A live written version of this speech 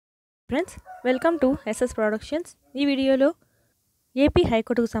Friends, welcome to SS productions. ఈ వీడియోలో AP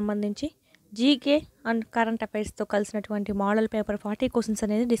హైకోర్టుకు సంబంధించి జీకే అండ్ కరెంట్ అఫైర్స్తో కలిసినటువంటి మోడల్ పేపర్ 40 క్వశ్చన్స్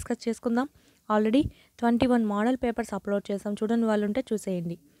అనేది డిస్కస్ చేసుకుందాం. ఆల్రెడీ 21 మోడల్ పేపర్స్ అప్లోడ్ చేసాం. చూడని వాళ్ళు ఉంటే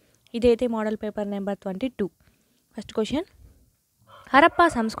చూసేయండి. ఇదైతే model paper number 22. First question, Harappa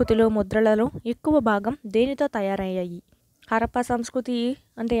సంస్కృతిలో ముద్రలలో ఎక్కువ భాగం దేనితో తయారయ్యాయి? హరప్పా సంస్కృతి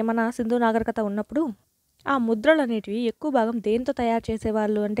అంటే ఏమన్నా సింధు నాగరికత ఉన్నప్పుడు ఆ ముద్రలు అనేటివి ఎక్కువ భాగం దేనితో తయారు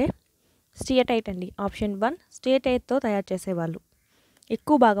చేసేవాళ్ళు అంటే స్టియటైట్ అండి. ఆప్షన్ 1 స్టియటైట్తో తయారు చేసేవాళ్ళు.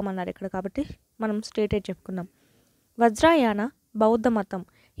 ఎక్కువ భాగం అన్నారు ఇక్కడ కాబట్టి మనం స్టియటైట్ చెప్పుకున్నాం. వజ్రయాన బౌద్ధ మతం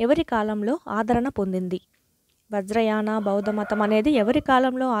ఎవరి కాలంలో ఆదరణ పొందింది? వజ్రయాన బౌద్ధ మతం అనేది ఎవరి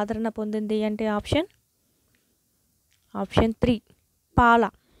కాలంలో ఆదరణ పొందింది అంటే ఆప్షన్ 3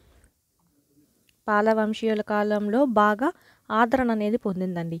 పాల వంశీయుల కాలంలో బాగా ఆదరణ అనేది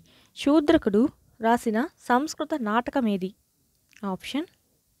పొందిందండి. శూద్రకుడు రాసిన సంస్కృత నాటకం ఏది? ఆప్షన్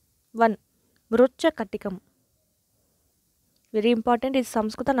 1 మృచ్చ కటికం. వెరీ ఇంపార్టెంట్, ఇది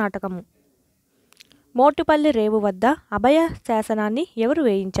సంస్కృత నాటకము. మోటుపల్లి రేవు వద్ద అభయ శాసనాన్ని ఎవరు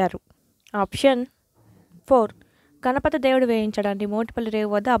వేయించారు? ఆప్షన్ 4 గణపతి దేవుడు వేయించాడండి మోటుపల్లి రేవు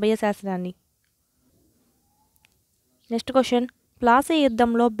వద్ద అభయ శాసనాన్ని. నెక్స్ట్ క్వశ్చన్, ప్లాసీ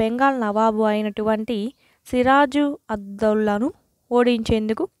యుద్ధంలో బెంగాల్ నవాబు అయినటువంటి సిరాజు అద్దౌలాను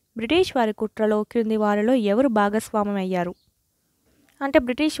ఓడించేందుకు బ్రిటిష్ వారి కుట్రలో క్రింది వారిలో ఎవరు భాగస్వామ్యం అయ్యారు? అంటే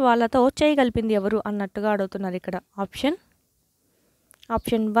బ్రిటిష్ వాళ్ళతో చేయగలిపింది ఎవరు అన్నట్టుగా అడుగుతున్నారు ఇక్కడ. ఆప్షన్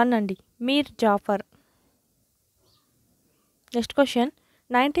 1 అండి, మీర్ జాఫర్. నెక్స్ట్ క్వశ్చన్,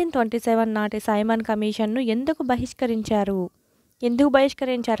 1927 నాటి సైమన్ కమిషన్ను ఎందుకు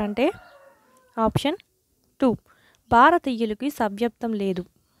బహిష్కరించారంటే ఆప్షన్ 2 భారతీయులకి సభ్యత్వం లేదు,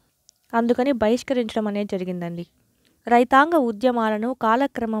 అందుకని బహిష్కరించడం అనేది జరిగిందండి. రైతాంగ ఉద్యమాలను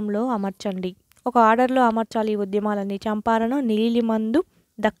కాలక్రమంలో అమర్చండి. ఒక ఆర్డర్లో అమర్చాలి ఈ ఉద్యమాలన్నీ. చంపారణం, నీలిమందు,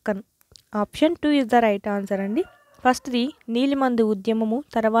 Deccan. Option 2 is the right answer అండి. ఫస్ట్ది నీలిమందు ఉద్యమము,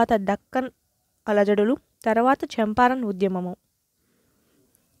 తర్వాత దక్కన్ అలజడులు, తర్వాత చంపారణ్ ఉద్యమము.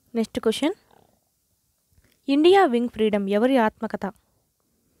 Next question, India wing freedom ఎవరి ఆత్మకథ?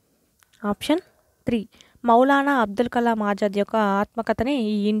 ఆప్షన్ 3 మౌలానా అబ్దుల్ కలాం ఆజాద్ యొక్క ఆత్మకథనే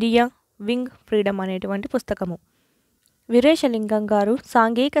ఈ ఇండియా వింగ్ ఫ్రీడమ్ అనేటువంటి పుస్తకము. వీరేశలింగం గారు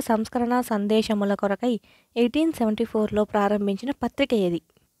సాంఘిక సంస్కరణ సందేశముల కొరకై 1874లో ప్రారంభించిన పత్రిక ఏది?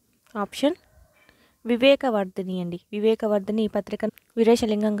 ఆప్షన్ వివేకవర్ధిని అండి. వివేకవర్ధిని ఈ పత్రికను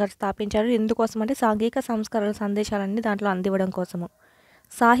వీరేశలింగం గారు స్థాపించారు. ఎందుకోసం అంటే సాంఘిక సంస్కరణ సందేశాలన్నీ దాంట్లో అందివ్వడం కోసము.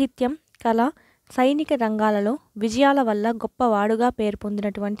 సాహిత్యం, కళ, సైనిక రంగాలలో విజయాల వల్ల గొప్పవాడుగా పేరు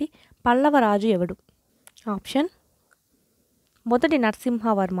పొందినటువంటి పల్లవరాజు ఎవడు? ఆప్షన్ 1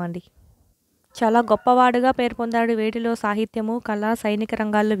 నరసింహవర్మ అండి. చాలా గొప్పవాడుగా పేరు పొందాడు. వేటిలో? సాహిత్యము, కళ, సైనిక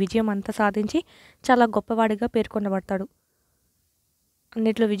రంగాల్లో విజయం అంతా సాధించి చాలా గొప్పవాడిగా పేర్కొనబడతాడు.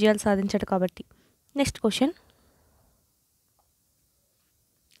 అన్నిట్లో విజయాలు సాధించాడు కాబట్టి. నెక్స్ట్ క్వశ్చన్,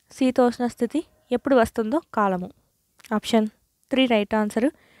 శీతోష్ణ స్థితి ఎప్పుడు వస్తుందో కాలము? Option 3 right answer.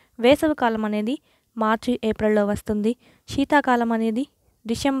 వేసవి కాలం అనేది మార్చి ఏప్రిల్లో వస్తుంది. శీతాకాలం అనేది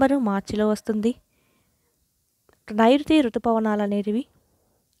డిసెంబరు మార్చిలో వస్తుంది. నైరుతి ఋతుపవనాలు అనేటివి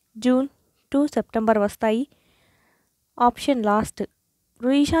జూన్ టు సెప్టెంబర్ వస్తాయి. ఆప్షన్ లాస్ట్,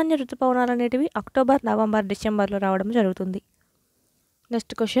 ఈశాన్య ఋతుపవనాలు అనేటివి అక్టోబర్, నవంబర్, డిసెంబర్లో రావడం జరుగుతుంది.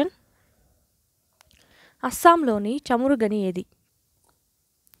 నెక్స్ట్ క్వశ్చన్, అస్సాంలోని చమురు గని ఏది?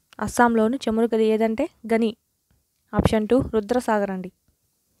 అస్సాంలోని చమురు గని ఏదంటే గని. ఆప్షన్ 2 రుద్రసాగర్ అండి.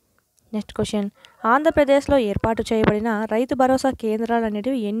 నెక్స్ట్ క్వశ్చన్, ఆంధ్రప్రదేశ్లో ఏర్పాటు చేయబడిన రైతు భరోసా కేంద్రాలు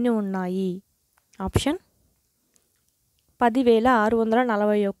అనేటివి ఎన్ని ఉన్నాయి? ఆప్షన్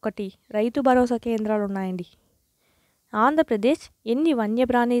 10,641 రైతు భరోసా కేంద్రాలు ఉన్నాయండి. ఆంధ్రప్రదేశ్ ఎన్ని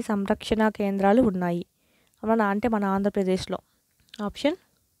వన్యప్రాణి సంరక్షణ కేంద్రాలు ఉన్నాయి మన ఆంధ్రప్రదేశ్లో? ఆప్షన్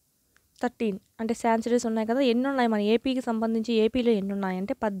 13 అంటే శాంచురీస్ ఉన్నాయి కదా. ఎన్ని ఉన్నాయి మన ఏపీకి సంబంధించి? ఏపీలో ఎన్ని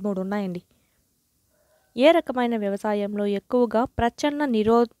ఉన్నాయంటే 13 ఉన్నాయండి. ఏ రకమైన వ్యవసాయంలో ఎక్కువగా ప్రచ్ఛన్న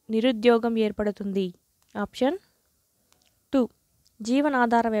నిరుద్యోగం ఏర్పడుతుంది? ఆప్షన్ 2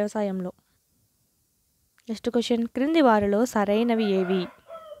 జీవనాధార వ్యవసాయంలో. నెక్స్ట్ క్వశ్చన్, క్రింది వారిలో సరైనవి ఏవి?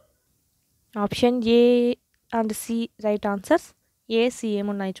 Option A and C right answers. A, C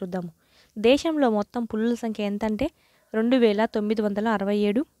ఏమున్నాయి చూద్దాము. దేశంలో మొత్తం పులుల సంఖ్య ఎంత అంటే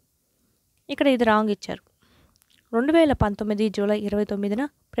 2,967. ఇక్కడ ఇది రాంగ్ ఇచ్చారు. 2019 జూలై 29న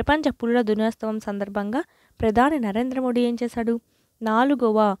ప్రపంచ పులుల దినోత్సవం సందర్భంగా ప్రధాని నరేంద్ర మోడీ ఏం చేశాడు?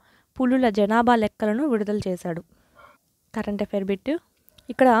 4వ పులుల జనాభా లెక్కలను విడుదల చేశాడు. Current affair bit.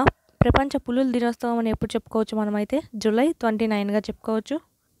 ఇక్కడ ప్రపంచ పులుల దినోత్సవం అని ఎప్పుడు చెప్పుకోవచ్చు? మనమైతే జూలై 29గా చెప్పుకోవచ్చు.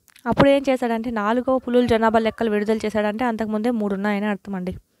 అప్పుడు ఏం చేశాడంటే 4వ పులుల జనాభా లెక్కలు విడుదల చేశాడంటే అంతకుముందే 3 ఉన్నాయని అర్థం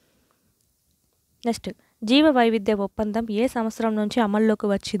అండి. నెక్స్ట్, జీవ వైవిధ్య ఒప్పందం ఏ సంవత్సరం నుంచి అమల్లోకి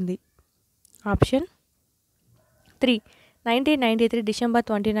వచ్చింది? ఆప్షన్ 3 1993 డిసెంబర్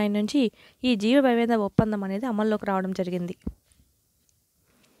 29 నుంచి ఈ జీవ వైవిధ్య ఒప్పందం అనేది అమల్లోకి రావడం జరిగింది.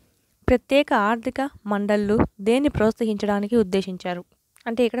 ప్రత్యేక ఆర్థిక మండళ్ళు దేన్ని ప్రోత్సహించడానికి ఉద్దేశించారు?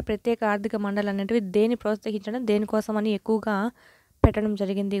 అంటే ఇక్కడ ప్రత్యేక ఆర్థిక మండలి అనేటివి దేన్ని ప్రోత్సహించడం దేనికోసమని ఎక్కువగా పెట్టడం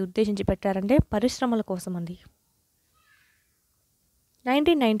జరిగింది, ఉద్దేశించి పెట్టారంటే పరిశ్రమల కోసం అండి.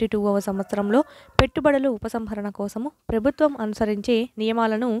 1992వ సంవత్సరంలో పెట్టుబడుల ఉపసంహరణ కోసము ప్రభుత్వం అనుసరించే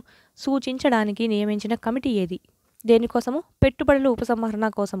నియమాలను సూచించడానికి నియమించిన కమిటీ ఏది? దేనికోసము? పెట్టుబడుల ఉపసంహరణ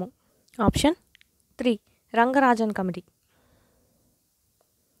కోసము. Option 3 Rangarajan committee.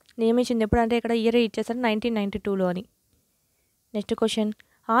 నియమించింది ఎప్పుడంటే ఇక్కడ ఇయర్ ఇచ్చేసారు 1992లో అని. నెక్స్ట్ క్వశ్చన్,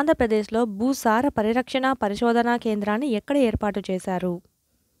 ఆంధ్రప్రదేశ్లో భూసార పరిరక్షణ పరిశోధనా కేంద్రాన్ని ఎక్కడ ఏర్పాటు చేశారు?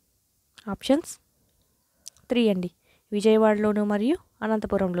 ఆప్షన్స్ 3 అండి, విజయవాడలోను మరియు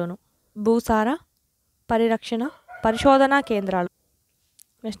అనంతపురంలోను భూసార పరిరక్షణ పరిశోధనా కేంద్రాలు.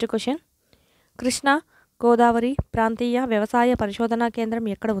 నెక్స్ట్ క్వశ్చన్, కృష్ణా గోదావరి ప్రాంతీయ వ్యవసాయ పరిశోధనా కేంద్రం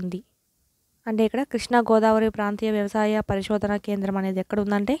ఎక్కడ ఉంది? అంటే ఇక్కడ కృష్ణా గోదావరి ప్రాంతీయ వ్యవసాయ పరిశోధనా కేంద్రం అనేది ఎక్కడ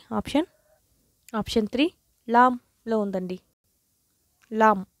ఉందంటే ఆప్షన్ 3 లామ్లో ఉందండి.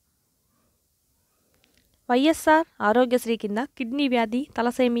 లామ్. వైఎస్ఆర్ ఆరోగ్యశ్రీ కింద కిడ్నీ వ్యాధి,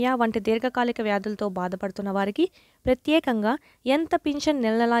 తలసేమియా వంటి దీర్ఘకాలిక వ్యాధులతో బాధపడుతున్న వారికి ప్రత్యేకంగా ఎంత పింఛన్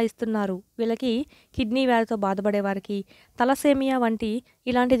నెలలా ఇస్తున్నారు? వీళ్ళకి కిడ్నీ వ్యాధితో బాధపడే వారికి, తలసేమియా వంటి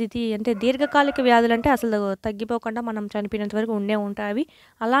ఇలాంటిది అంటే దీర్ఘకాలిక వ్యాధులు అంటే అసలు తగ్గిపోకుండా మనం చనిపోయినంత వరకు ఉంటాయి.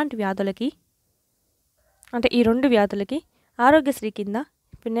 అలాంటి వ్యాధులకి అంటే ఈ 2 వ్యాధులకి ఆరోగ్యశ్రీ కింద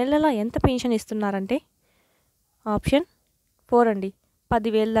నెలలా ఎంత పెన్షన్ ఇస్తున్నారంటే ఆప్షన్ 4 అండి,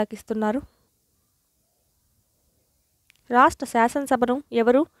 10,000 దాకా ఇస్తున్నారు. రాష్ట్ర శాసనసభను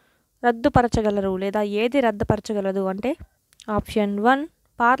ఎవరు రద్దుపరచగలరు లేదా ఏది రద్దుపరచగలదు అంటే ఆప్షన్ 1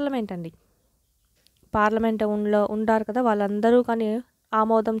 పార్లమెంట్ అండి. పార్లమెంట్లో ఉంటారు కదా, వాళ్ళందరూ కానీ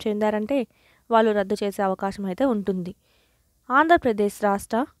ఆమోదం చెందారంటే వాళ్ళు రద్దు చేసే అవకాశం అయితే ఉంటుంది. ఆంధ్రప్రదేశ్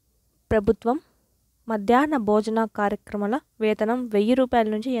రాష్ట్ర ప్రభుత్వం మధ్యాహ్న భోజన కార్యక్రమాల వేతనం 1,000 రూపాయల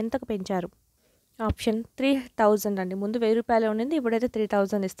నుంచి ఎంతకు పెంచారు? ఆప్షన్ 3,000 అండి. ముందు 1,000 రూపాయలు ఉండింది, ఇప్పుడైతే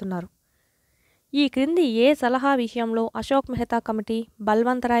 3,000 ఇస్తున్నారు. ఈ క్రింది ఏ సలహా విషయంలో అశోక్ మెహతా కమిటీ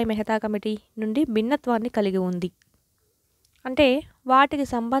బల్వంతరాయ్ మెహతా కమిటీ నుండి భిన్నత్వాన్ని కలిగి ఉంది? అంటే వాటికి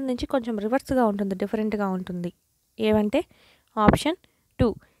సంబంధించి కొంచెం రివర్స్గా ఉంటుంది, డిఫరెంట్గా ఉంటుంది. ఏవంటే ఆప్షన్ 2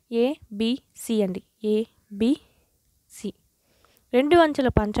 ABC అండి, ABC. 2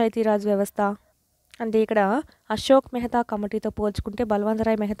 అంచెల పంచాయతీరాజ్ వ్యవస్థ. అంటే ఇక్కడ అశోక్ మెహతా కమిటీతో పోల్చుకుంటే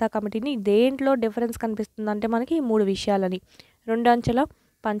బల్వంతరాయ్ మెహతా కమిటీని దేంట్లో డిఫరెన్స్ కనిపిస్తుందంటే మనకి 3 విషయాలని. 2 అంచెల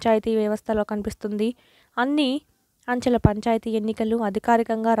పంచాయతీ వ్యవస్థలో కనిపిస్తుంది. అన్ని అంచెల పంచాయతీ ఎన్నికలు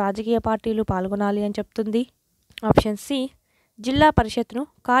అధికారికంగా రాజకీయ పార్టీలు పాల్గొనాలి అని చెప్తుంది. ఆప్షన్ C జిల్లా పరిషత్ను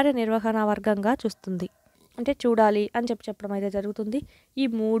కార్యనిర్వహణ వర్గంగా చూస్తుంది, అంటే చూడాలి అని చెప్పడం అయితే జరుగుతుంది. ఈ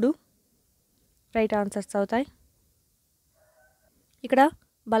 3 రైట్ ఆన్సర్స్ అవుతాయి. ఇక్కడ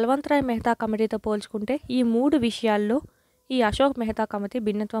బల్వంతరాయ్ మెహతా కమిటీతో పోల్చుకుంటే ఈ 3 విషయాల్లో ఈ అశోక్ మెహతా కమిటీ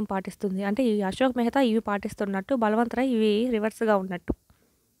భిన్నత్వం పాటిస్తుంది. అంటే ఈ అశోక్ మెహతా ఇవి పాటిస్తున్నట్టు, బల్వంతరాయ్ ఇవి రివర్స్గా ఉన్నట్టు.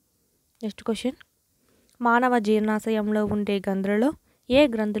 నెక్స్ట్ క్వశ్చన్, మానవ జీర్ణాశయంలో ఉండే గ్రంథులలో ఏ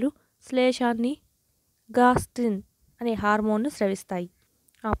గ్రంథులు శ్లేషాన్ని గాస్ట్రిన్ అనే హార్మోన్ను స్రవిస్తాయి?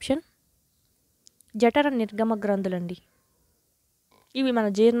 ఆప్షన్ జఠర నిర్గమ గ్రంథులండి. ఇవి మన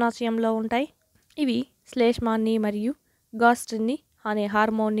జీర్ణాశయంలో ఉంటాయి. ఇవి శ్లేష్మాన్ని మరియు గాస్ట్రిన్ని అనే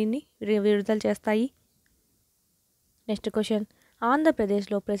హార్మోన్ని విడుదల చేస్తాయి. నెక్స్ట్ క్వశ్చన్,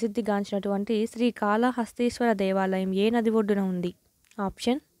 ఆంధ్రప్రదేశ్లో ప్రసిద్ధిగాంచినటువంటి శ్రీ కాళహస్తీశ్వర దేవాలయం ఏ నది ఒడ్డున ఉంది?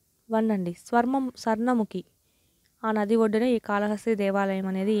 ఆప్షన్ 1 అండి, స్వర్ణముఖి. ఆ నది ఒడ్డున ఈ కాళహస్తి దేవాలయం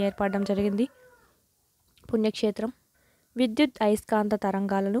అనేది ఏర్పడడం జరిగింది. పుణ్యక్షేత్రం. విద్యుత్ అయస్కాంత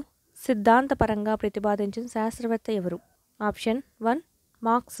తరంగాలను సిద్ధాంతపరంగా ప్రతిపాదించిన శాస్త్రవేత్త ఎవరు? ఆప్షన్ 1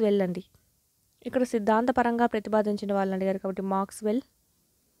 మాక్స్వెల్ అండి. ఇక్కడ సిద్ధాంతపరంగా ప్రతిపాదించిన వాళ్ళని అడిగారు కాబట్టి మాక్స్వెల్.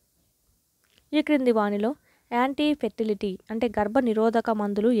 ఈ క్రింది వానిలో యాంటీ ఫెర్టిలిటీ అంటే గర్భ నిరోధక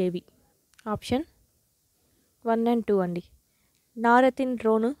మందులు ఏవి? ఆప్షన్ 1 and 2 అండి, నారతిన్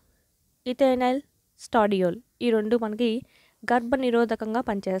రోను, ఇథైనైల్ స్టాడియోల్. ఈ 2 మనకి గర్భ నిరోధకంగా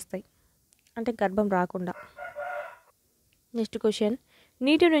పనిచేస్తాయి, అంటే గర్భం రాకుండా. నెక్స్ట్ క్వశ్చన్,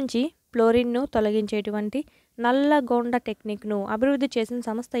 నీటి నుంచి ఫ్లోరిన్ను తొలగించేటువంటి నల్లగొండ టెక్నిక్ను అభివృద్ధి చేసిన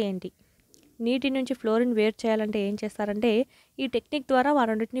సంస్థ ఏంటి? నీటి నుంచి ఫ్లోరిన్ వేరు చేయాలంటే ఏం చేస్తారంటే ఈ టెక్నిక్ ద్వారా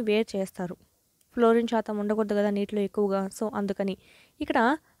వారంటిని వేరు చేస్తారు. ఫ్లోరిన్ శాతం ఉండకూడదు కదా నీటిలో ఎక్కువగా, సో అందుకని ఇక్కడ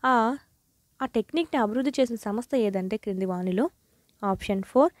ఆ టెక్నిక్ని అభివృద్ధి చేసిన సంస్థ ఏదంటే క్రింది వానిలో option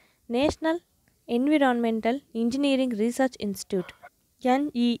 4 national environmental engineering research institute,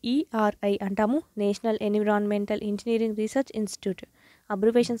 NEERI అంటాము, national environmental engineering research institute.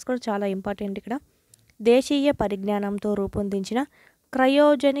 Abbreviations కూడా చాలా ఇంపార్టెంట్ ఇక్కడ. దేశీయ పరిజ్ఞానంతో రూపొందించిన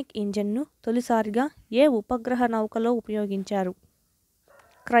క్రయోజెనిక్ ఇంజన్ను తొలిసారిగా ఏ ఉపగ్రహ నౌకలో ఉపయోగించారు?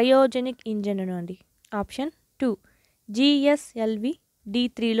 క్రయోజెనిక్ ఇంజన్ను అండి. ఆప్షన్ 2 GSLV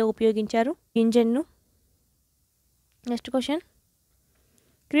D3లో ఉపయోగించారు ఇంజన్ను. నెక్స్ట్ క్వశ్చన్,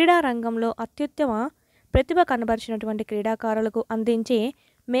 క్రీడా రంగంలో అత్యుత్తమ ప్రతిభ కనబరిచినటువంటి క్రీడాకారులకు అందించే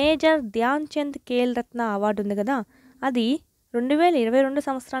మేజర్ ధ్యాన్ చంద్ ఖేల్ రత్న అవార్డు ఉంది కదా, అది 2022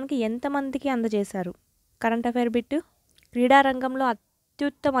 సంవత్సరానికి ఎంతమందికి అందజేశారు? Current affair bit. క్రీడా రంగంలో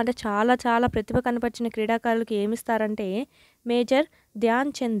అత్యుత్తమ అంటే చాలా చాలా ప్రతిభ కనపరిచిన క్రీడాకారులకు ఏమిస్తారంటే మేజర్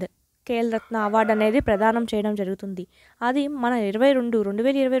ధ్యాన్ చంద్ ఖేల్ రత్న అవార్డు అనేది ప్రదానం చేయడం జరుగుతుంది. అది మన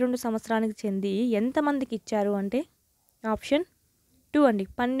 2022 సంవత్సరానికి చెంది ఎంతమందికి ఇచ్చారు అంటే ఆప్షన్ 2 అండి,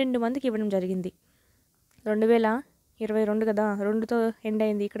 12 మందికి ఇవ్వడం జరిగింది. 2022 కదా, 2తో ఎండ్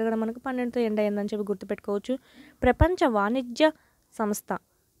అయింది, ఇక్కడ కూడా మనకు 12తో ఎండ్ అయిందని చెప్పి గుర్తుపెట్టుకోవచ్చు. ప్రపంచ వాణిజ్య సంస్థ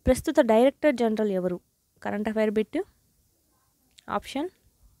ప్రస్తుత డైరెక్టర్ జనరల్ ఎవరు? Current affair bit. ఆప్షన్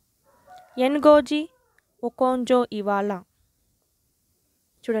ఎన్గోజీ ఒకోంజో ఇవాళ.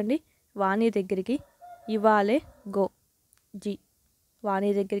 చూడండి, వాణి దగ్గరికి ఇవాళే గో జీ, వాణి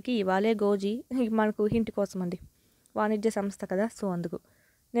దగ్గరికి ఇవాళే గో జీ, మనకు హింట్ కోసం అండి, వాణిజ్య సంస్థ కదా, సో అందుకు.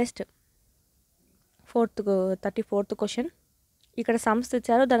 నెక్స్ట్ 34th క్వశ్చన్, ఇక్కడ సంస్థ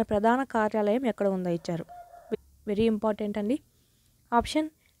ఇచ్చారు, దాని ప్రధాన కార్యాలయం ఎక్కడ ఉందో ఇచ్చారు. వెరీ ఇంపార్టెంట్ అండి. Option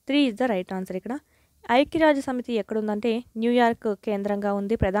 3 is the right answer. ఇక్కడ ఐక్యరాజ్య సమితి ఎక్కడుందంటే న్యూయార్క్ కేంద్రంగా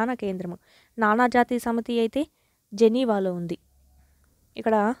ఉంది, ప్రధాన కేంద్రము. నానాజాతీయ సమితి అయితే జెనీవాలో ఉంది.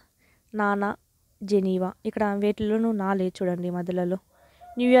 ఇక్కడ నానా, జెనీవా, ఇక్కడ వేటిలోనూ నా లేదు చూడండి మధ్యలో.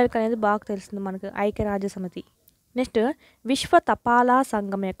 న్యూయార్క్ అనేది బాగా తెలుస్తుంది మనకు, ఐక్యరాజ్య సమితి. నెక్స్ట్, విశ్వ తపాలా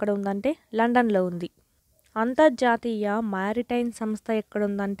సంఘం ఎక్కడ ఉందంటే లండన్లో ఉంది. అంతర్జాతీయ మారిటైమ్ సంస్థ ఎక్కడ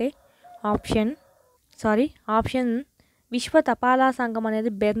ఉందంటే ఆప్షన్ విశ్వ తపాలా సంఘం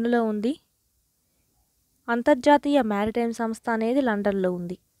అనేది బెర్న్లో ఉంది. అంతర్జాతీయ మారిటైమ్ సంస్థ అనేది లండన్లో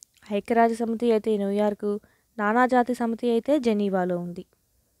ఉంది. ఐక్యరాజ్య సమితి అయితే న్యూయార్కు, నానాజాతి సమితి అయితే జెనీవాలో ఉంది.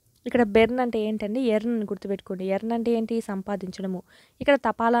 ఇక్కడ బెర్న్ అంటే ఏంటండి, ఎర్న్ అని గుర్తుపెట్టుకోండి. ఎర్న్ అంటే ఏంటి, సంపాదించడము. ఇక్కడ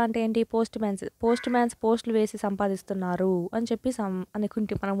తపాలా అంటే ఏంటి, పోస్ట్ మ్యాన్స్ పోస్టులు వేసి సంపాదిస్తున్నారు అని చెప్పి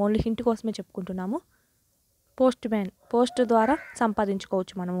మనం ఓన్లీ హింట్ కోసమే చెప్పుకుంటున్నాము. పోస్ట్ ద్వారా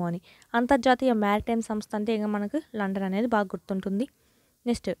సంపాదించుకోవచ్చు మనము అని. అంతర్జాతీయ మ్యారిటైమ్ సంస్థ అంటే ఇంకా మనకు లండన్ అనేది బాగా గుర్తుంటుంది.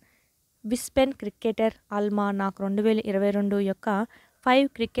 నెక్స్ట్, విస్పెన్ క్రికెటర్ అల్మానాక్ 2022 యొక్క 5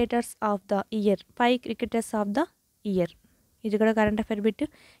 క్రికెటర్స్ ఆఫ్ ద ఇయర్. ఇది కూడా కరెంట్ అఫైర్ బిట్.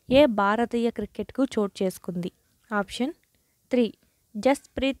 ఏ భారతీయ క్రికెట్కు చోటు చేసుకుంది? ఆప్షన్ 3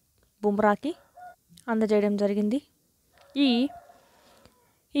 జస్ప్రీత్ బుమ్రాకి అందజేయడం జరిగింది.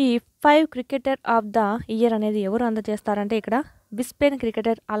 ఈ 5 క్రికెటర్ ఆఫ్ ద ఇయర్ అనేది ఎవరు అందజేస్తారంటే ఇక్కడ విస్పెన్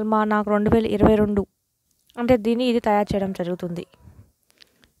క్రికెటర్ అల్మానాక్ 2022 అంటే ఇది తయారు చేయడం జరుగుతుంది.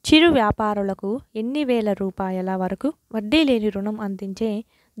 చిరు వ్యాపారులకు ఎన్ని వేల రూపాయల వరకు వడ్డీ లేని రుణం అందించే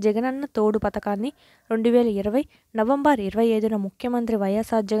జగనన్న తోడు పథకాన్ని 2020 నవంబర్ 25న ముఖ్యమంత్రి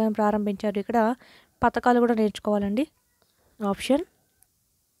వైఎస్ఆర్ జగన్ ప్రారంభించారు. ఇక్కడ పథకాలు కూడా నేర్చుకోవాలండి. ఆప్షన్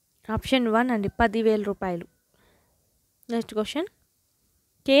 1 అండి, 10,000 రూపాయలు. నెక్స్ట్ క్వశ్చన్,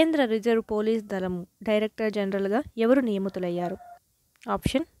 కేంద్ర రిజర్వ్ పోలీస్ దళం డైరెక్టర్ జనరల్గా ఎవరు నియమితులయ్యారు?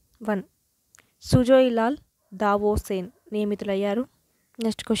 ఆప్షన్ 1 సుజోయ్ లాల్ దావోసేన్ నియమితులయ్యారు.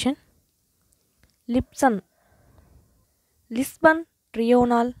 Next question, Lisbon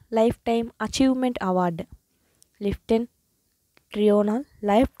ట్రియోనాల్ life time achievement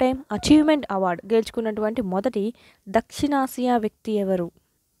award గెలుచుకున్నటువంటి మొదటి దక్షిణాసియా వ్యక్తి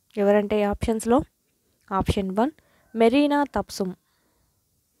ఎవరంటే ఆప్షన్స్లో ఆప్షన్ 1 మెరీనా తప్సుమ్.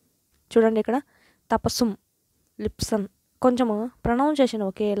 చూడండి, ఇక్కడ తపసుమ్, లిప్సన్ కొంచెము ప్రొనౌన్సియేషన్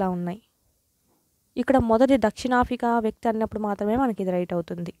ఒకేలా ఉన్నాయి. ఇక్కడ మొదటి దక్షిణాఫ్రికా వ్యక్తి అన్నప్పుడు మాత్రమే మనకి ఇది రైట్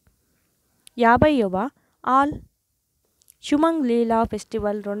అవుతుంది. 50వ ఆల్ షుమంగ్ లీలా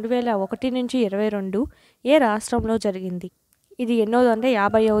ఫెస్టివల్ 2001 నుంచి 22 ఏ రాష్ట్రంలో జరిగింది? ఇది ఎన్నోది అంటే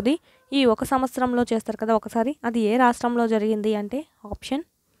 50వది. ఈ ఒక సంవత్సరంలో చేస్తారు కదా ఒకసారి, అది ఏ రాష్ట్రంలో జరిగింది అంటే ఆప్షన్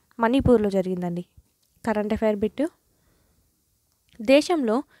మణిపూర్లో జరిగిందండి. Current affair bit.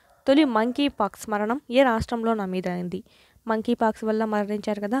 దేశంలో తొలి మంకీ పాక్స్ మరణం ఏ రాష్ట్రంలో నమోదైంది? మంకీ పాక్స్ వల్ల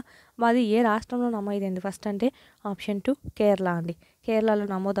మరణించారు కదా, అది ఏ రాష్ట్రంలో నమోదైంది ఫస్ట్ అంటే ఆప్షన్ 2 కేరళ అండి. కేరళలో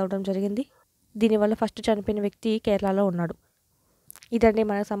నమోదవడం జరిగింది. దీనివల్ల ఫస్ట్ చనిపోయిన వ్యక్తి కేరళలో ఉన్నాడు. ఇదండి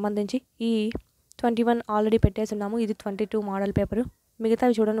మనకు సంబంధించి ఈ 21 ఆల్రెడీ పెట్టేసి ఉన్నాము. ఇది 22 మోడల్ పేపరు.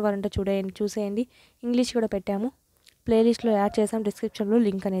 మిగతావి చూడండి వారంటే చూసేయండి. ఇంగ్లీష్ కూడా పెట్టాము, ప్లేలిస్ట్లో యాడ్ చేసాం, డిస్క్రిప్షన్లో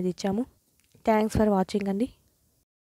లింక్ అనేది ఇచ్చాము. థ్యాంక్స్ ఫర్ వాచింగ్ అండి.